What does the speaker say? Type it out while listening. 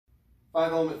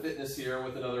5-element fitness here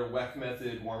with another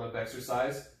Weckmethod warm-up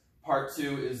exercise. Part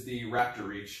 2 is the Raptor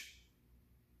reach.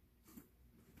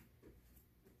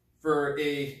 For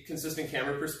a consistent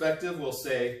camera perspective, we'll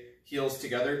say heels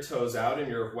together, toes out in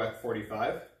your Weck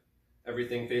 45.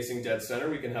 Everything facing dead center.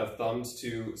 We can have thumbs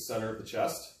to center of the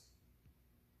chest.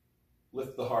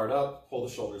 Lift the heart up, pull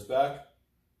the shoulders back.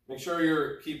 Make sure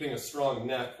you're keeping a strong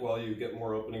neck while you get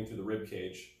more opening through the rib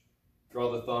cage.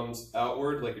 Draw the thumbs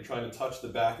outward like you're trying to touch the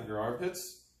back of your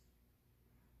armpits.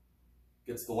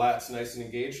 Gets the lats nice and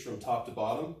engaged from top to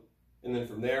bottom. And then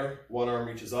from there, one arm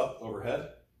reaches up overhead.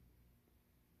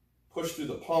 Push through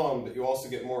the palm, but you also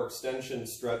get more extension,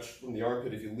 stretch from the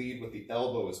armpit if you lead with the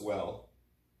elbow as well.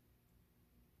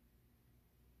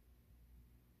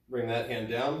 Bring that hand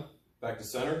down, back to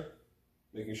center,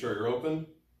 making sure you're open.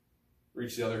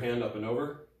 Reach the other hand up and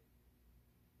over.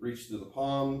 Reach through the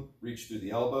palm, reach through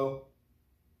the elbow.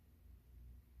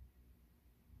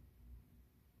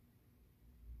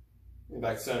 And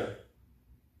back to center.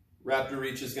 Raptor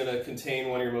reach is going to contain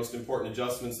one of your most important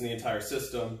adjustments in the entire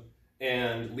system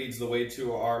and leads the way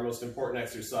to our most important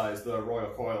exercise, the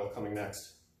royal coil, coming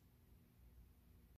next.